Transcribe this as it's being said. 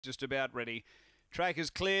Just about ready. Track is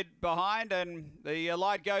cleared behind and the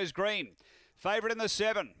light goes green. Favourite in the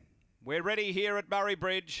 7. We're ready here at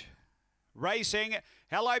Murray-Bridge. Racing.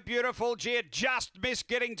 Hello Beautiful. Gee, it just missed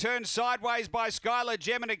getting turned sideways by Skylar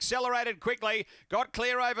Gem and accelerated quickly. Got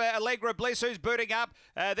clear over Allegra Bliss, who's booting up.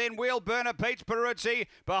 Then Wheel Burner, Peach Peruzzi.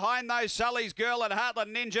 Behind those, Sully's Girl and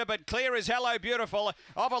Heartland Ninja. But clear is Hello Beautiful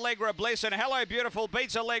of Allegra Bliss. And Hello Beautiful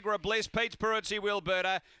beats Allegra Bliss, Peach Peruzzi, Wheel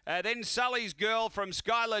Burner. Then Sully's Girl from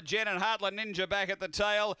Skylar Jen and Heartland Ninja back at the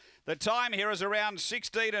tail. The time here is around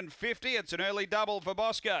 16 and 50. It's an early double for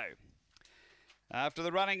Bosco. After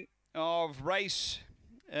the running of race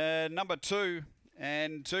number 2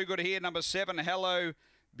 and too good here, number 7, Hello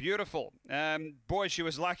Beautiful. Boy, she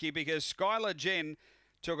was lucky because Skylar Jen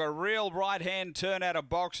took a real right-hand turn out of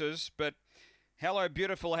boxes, but Hello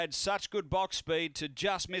Beautiful had such good box speed to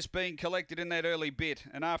just miss being collected in that early bit,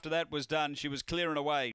 and after that was done, she was clearing away.